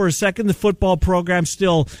basketball for a second. The football program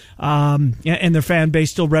still and their fan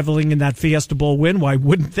base still reveling in that Fiesta Bowl win. Why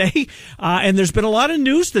wouldn't they? And there's been a lot lot of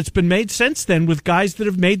news that's been made since then with guys that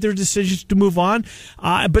have made their decisions to move on,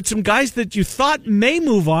 but some guys that you thought may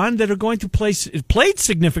move on that are going to played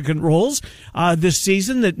significant roles this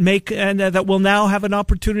season that will now have an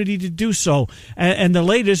opportunity to do so. And the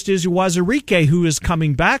latest is Uwazurike, who is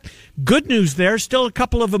coming back. Good news there. Still a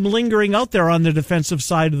couple of them lingering out there on the defensive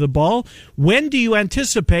side of the ball. When do you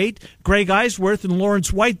anticipate Greg Eisworth and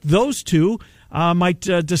Lawrence White, those two, might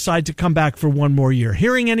decide to come back for one more year?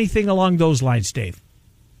 Hearing anything along those lines, Dave?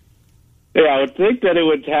 Yeah, I would think that it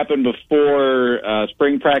would happen before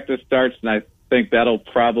spring practice starts, and I think that'll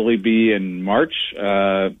probably be in March,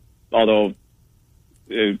 although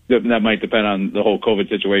that might depend on the whole COVID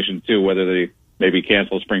situation, too, whether they maybe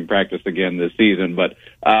cancel spring practice again this season. But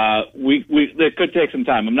it could take some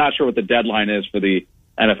time. I'm not sure what the deadline is for the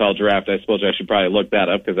NFL draft. I suppose I should probably look that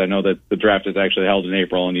up because I know that the draft is actually held in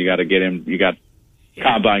April, and you got to get in. You got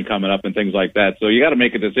combine coming up and things like that, so you got to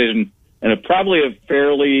make a decision, and probably a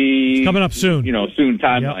fairly it's coming up soon. Soon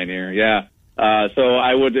timeline here. Yeah. So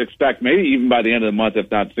I would expect maybe even by the end of the month,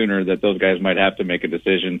 if not sooner, that those guys might have to make a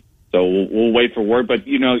decision. So we'll wait for word. But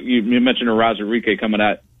you mentioned Uwazurike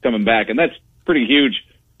coming back, and that's pretty huge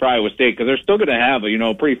for Iowa State because they're still going to have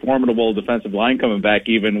a pretty formidable defensive line coming back,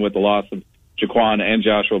 even with the loss of Jaquan and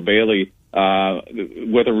Joshua Bailey.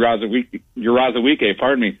 With Uwazurike,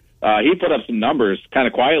 pardon me, he put up some numbers kind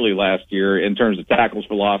of quietly last year in terms of tackles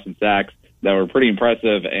for loss and sacks that were pretty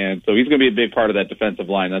impressive, and so he's going to be a big part of that defensive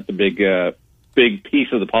line. That's a big piece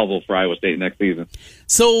of the puzzle for Iowa State next season.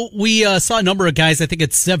 So we saw a number of guys, I think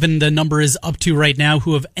it's 7 the number is up to right now,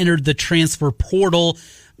 who have entered the transfer portal.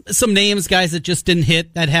 Some names, guys that just didn't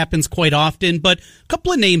hit. That happens quite often, but a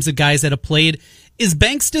couple of names of guys that have played. Is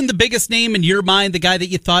Bankston the biggest name in your mind, the guy that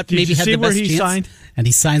you thought maybe had the best chance? Signed? And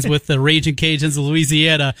he signs with the Raging Cajuns of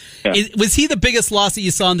Louisiana. Yeah. Was he the biggest loss that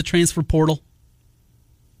you saw in the transfer portal?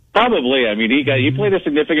 Probably. I mean, he played a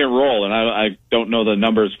significant role, and I don't know the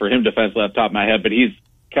numbers for him defensively off the top of my head, but he's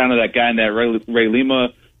kind of that guy in that Ray Lima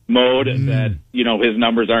mode that, his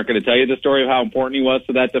numbers aren't going to tell you the story of how important he was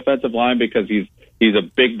to that defensive line because he's a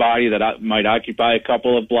big body that might occupy a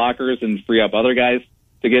couple of blockers and free up other guys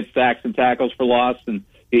to get sacks and tackles for loss. And,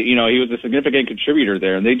 he was a significant contributor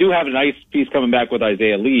there. And they do have a nice piece coming back with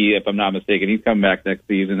Isaiah Lee, if I'm not mistaken. He's coming back next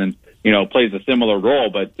season and, plays a similar role,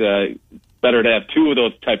 but better to have 2 of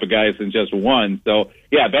those type of guys than just one. So,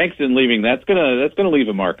 yeah, Bankston leaving, that's gonna leave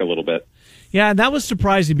a mark a little bit. Yeah, and that was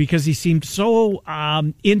surprising because he seemed so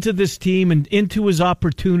into this team and into his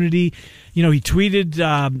opportunity. He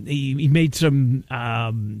tweeted, he made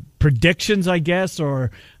some predictions, I guess,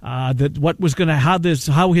 or that what was going to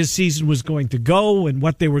how his season was going to go and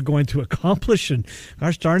what they were going to accomplish. And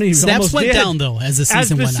gosh darn it, he Snaps almost went did. down though as the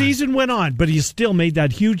season went on. But he still made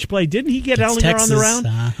that huge play. Didn't he get Ellinger on the round?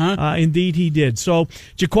 Uh-huh. Indeed, he did. So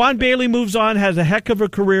Jaquan Bailey moves on, has a heck of a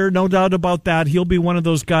career, no doubt about that. He'll be one of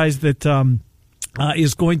those guys that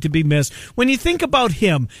is going to be missed. When you think about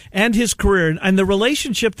him and his career and the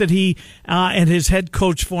relationship that he and his head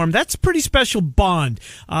coach formed, that's a pretty special bond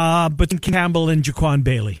between Campbell and Jaquan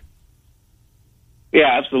Bailey.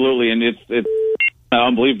 Yeah, absolutely, and it's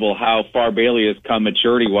unbelievable how far Bailey has come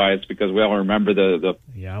maturity-wise because we all remember the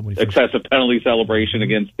excessive penalty celebration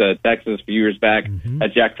against Texas a few years back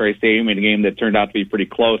at Jack Trice Stadium in a game that turned out to be pretty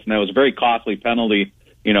close, and that was a very costly penalty,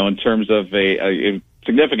 in terms of a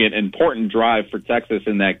significant, important drive for Texas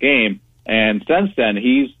in that game. And since then,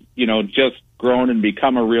 he's, just grown and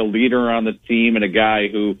become a real leader on the team and a guy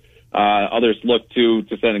who others look to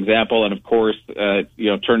set an example. And of course,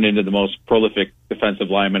 turned into the most prolific defensive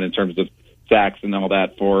lineman in terms of sacks and all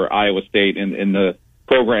that for Iowa State in the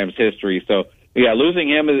program's history. So yeah, losing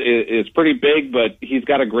him is pretty big, but he's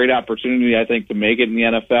got a great opportunity, I think, to make it in the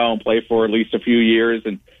NFL and play for at least a few years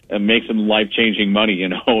and make some life-changing money,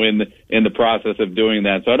 in the process of doing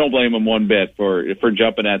that. So I don't blame him one bit for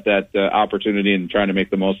jumping at that opportunity and trying to make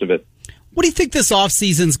the most of it. What do you think this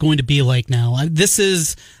offseason is going to be like now? This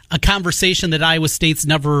is a conversation that Iowa State's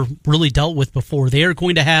never really dealt with before. They are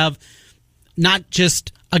going to have not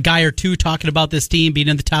just a guy or two talking about this team being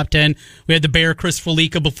in the top 10. We had the Bear, Chris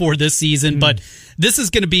Felica, before this season, but this is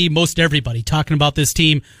going to be most everybody talking about this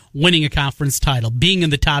team winning a conference title, being in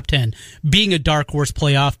the top 10, being a dark horse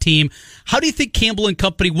playoff team. How do you think Campbell and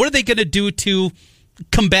company, what are they going to do to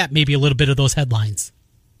combat maybe a little bit of those headlines?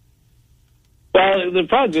 Well, they'll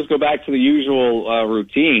probably just go back to the usual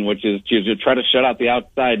routine, which is to try to shut out the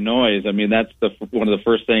outside noise. I mean, that's one of the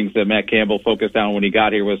first things that Matt Campbell focused on when he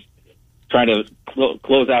got here was trying to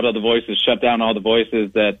close out all the voices, shut down all the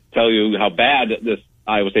voices that tell you how bad this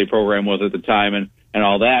Iowa State program was at the time and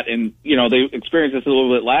all that. And, they experienced this a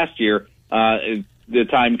little bit last year. The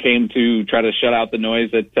time came to try to shut out the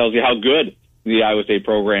noise that tells you how good the Iowa State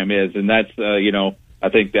program is, and that's I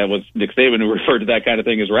think that was Nick Saban who referred to that kind of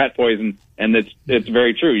thing as rat poison, and it's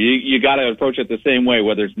very true. You got to approach it the same way,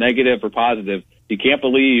 whether it's negative or positive. You can't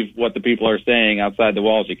believe what the people are saying outside the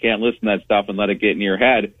walls. You can't listen to that stuff and let it get in your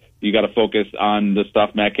head. You got to focus on the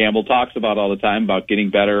stuff Matt Campbell talks about all the time, about getting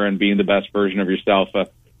better and being the best version of yourself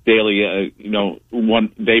daily,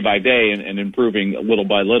 one day by day, and improving little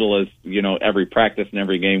by little as every practice and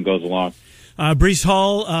every game goes along. Breece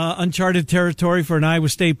Hall, uncharted territory for an Iowa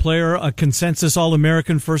State player, a consensus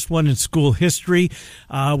All-American, first one in school history,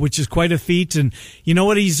 which is quite a feat. And you know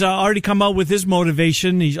what? He's already come out with his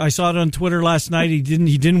motivation. I saw it on Twitter last night. He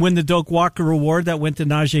didn't win the Doak Walker Award. That went to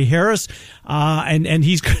Najee Harris. And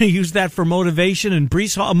he's going to use that for motivation. And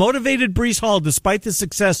Breece Hall, motivated Breece Hall, despite the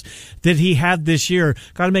success that he had this year,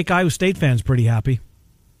 got to make Iowa State fans pretty happy.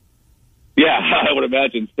 Yeah, I would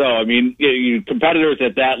imagine so. I mean, competitors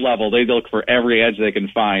at that level, they look for every edge they can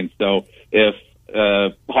find. So if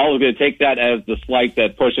Hall is going to take that as the slight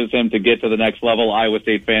that pushes him to get to the next level, Iowa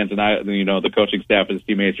State fans and the coaching staff and his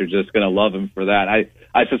teammates are just going to love him for that.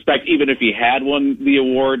 I suspect even if he had won the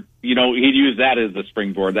award, he'd use that as the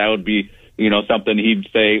springboard. That would be, something he'd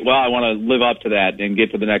say, well, I want to live up to that and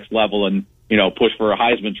get to the next level and push for a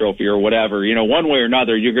Heisman Trophy or whatever. One way or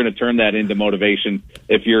another, you're going to turn that into motivation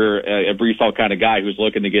if you're a Breece Hall kind of guy who's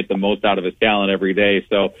looking to get the most out of his talent every day.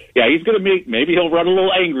 So, yeah, he's going to maybe he'll run a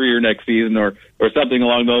little angrier next season or something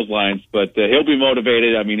along those lines. But he'll be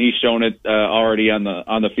motivated. I mean, he's shown it already on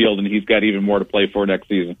the field, and he's got even more to play for next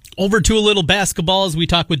season. Over to a little basketball as we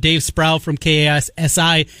talk with Dave Sproul from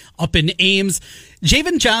KSI up in Ames.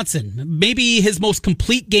 Javen Johnson, maybe his most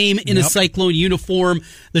complete game in a Cyclone uniform.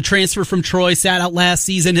 The transfer from Troy sat out last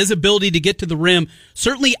season. His ability to get to the rim,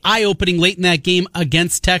 certainly eye-opening late in that game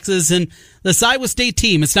against Texas. And the Iowa State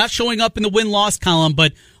team, it's not showing up in the win-loss column,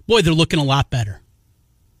 but boy, they're looking a lot better.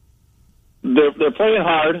 They're playing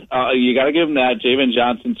hard. You got to give them that. Javen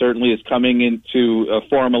Johnson certainly is coming into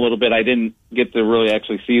form a little bit. I didn't get to really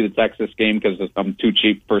actually see the Texas game because I'm too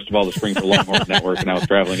cheap, first of all, to spring for Longhorn Network, and I was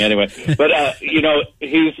traveling anyway. But,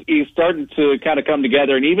 he's starting to kind of come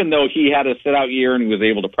together. And even though he had a sit-out year and he was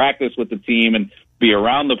able to practice with the team and be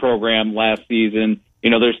around the program last season,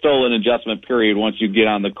 there's still an adjustment period once you get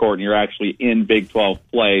on the court and you're actually in Big 12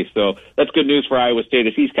 play. So that's good news for Iowa State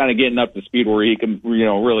if he's kind of getting up to speed where he can,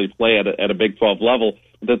 really play at a Big 12 level.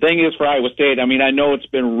 The thing is for Iowa State, I mean, I know it's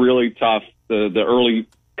been really tough, the early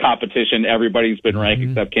competition. Everybody's been ranked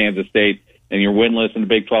except Kansas State, and you're winless in the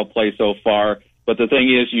Big 12 play so far. But the thing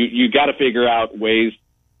is, you got to figure out ways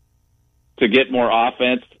to get more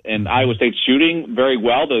offense. And Iowa State's shooting very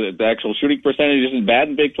well. The actual shooting percentage isn't bad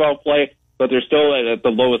in Big 12 play, but they're still at the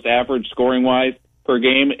lowest average scoring-wise per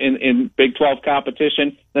game in Big 12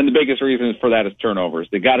 competition. Then the biggest reason for that is turnovers.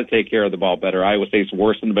 They got to take care of the ball better. Iowa State's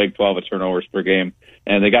worse in the Big 12 at turnovers per game,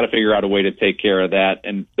 and they got to figure out a way to take care of that.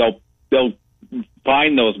 And they'll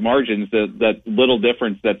find those margins, that little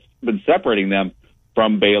difference that's been separating them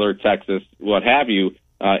from Baylor, Texas, what have you,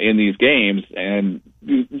 in these games. And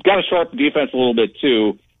you've got to shore up the defense a little bit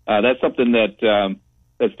too. That's something that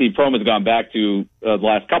Steve Prohm has gone back to the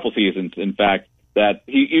last couple seasons, in fact, that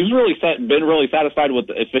he's really been really satisfied with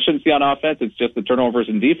the efficiency on offense. It's just the turnovers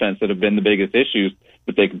in defense that have been the biggest issues.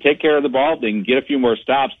 But they can take care of the ball. They can get a few more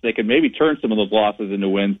stops. They can maybe turn some of those losses into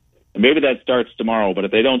wins. And maybe that starts tomorrow. But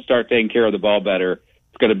if they don't start taking care of the ball better,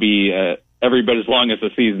 it's going to be every bit as long as the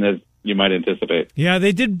season as you might anticipate. Yeah,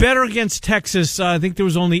 they did better against Texas. I think there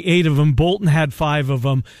was only 8 of them. Bolton had 5 of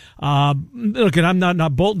them. Look, and I'm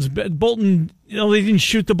not Bolton's. Bolton, they didn't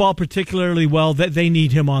shoot the ball particularly well. That they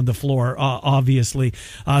need him on the floor, obviously.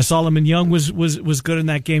 Solomon Young was good in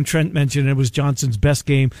that game. Trent mentioned it was Johnson's best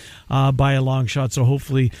game by a long shot. So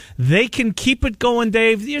hopefully they can keep it going,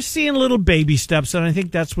 Dave. You're seeing little baby steps, and I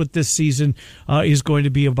think that's what this season is going to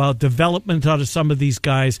be about, development out of some of these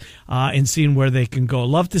guys and seeing where they can go.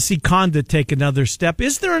 Love to see Condit take another step.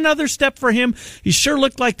 Is there another step for him? He sure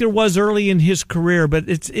looked like there was early in his career, but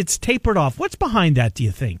it's tapered off. What's behind that, do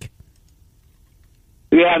you think?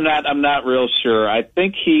 Yeah, I'm not real sure. I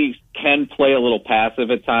think he can play a little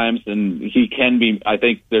passive at times, and he can be. I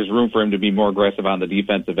think there's room for him to be more aggressive on the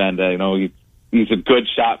defensive end. He's a good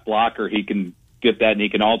shot blocker. He can get that, and he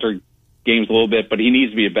can alter games a little bit. But he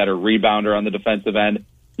needs to be a better rebounder on the defensive end.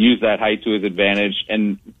 Use that height to his advantage,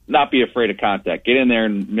 and not be afraid of contact. Get in there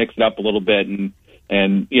and mix it up a little bit, and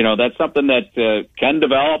that's something that can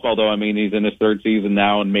develop. Although he's in his 3rd season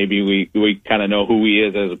now, and maybe we kind of know who he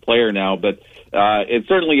is as a player now, but. It's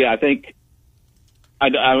certainly, I think, I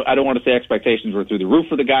don't want to say expectations were through the roof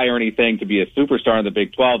for the guy or anything to be a superstar in the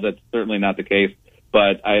Big 12. That's certainly not the case.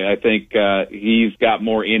 But I think he's got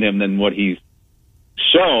more in him than what he's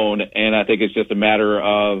shown, and I think it's just a matter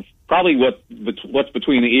of probably what's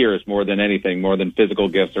between the ears more than anything, more than physical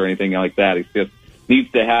gifts or anything like that. He just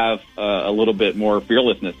needs to have a little bit more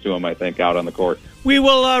fearlessness to him, I think, out on the court. We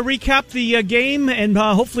will recap the game, and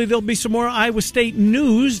hopefully there'll be some more Iowa State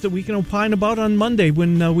news that we can opine about on Monday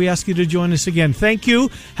when we ask you to join us again. Thank you.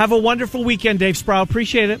 Have a wonderful weekend, Dave Sproul.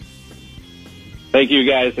 Appreciate it. Thank you,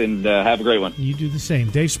 guys, and have a great one. You do the same.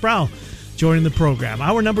 Dave Sproul joining the program.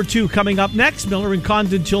 Hour number 2 coming up next. Miller and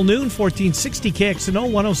Condon till noon, 1460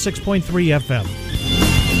 KXNO, 106.3 FM.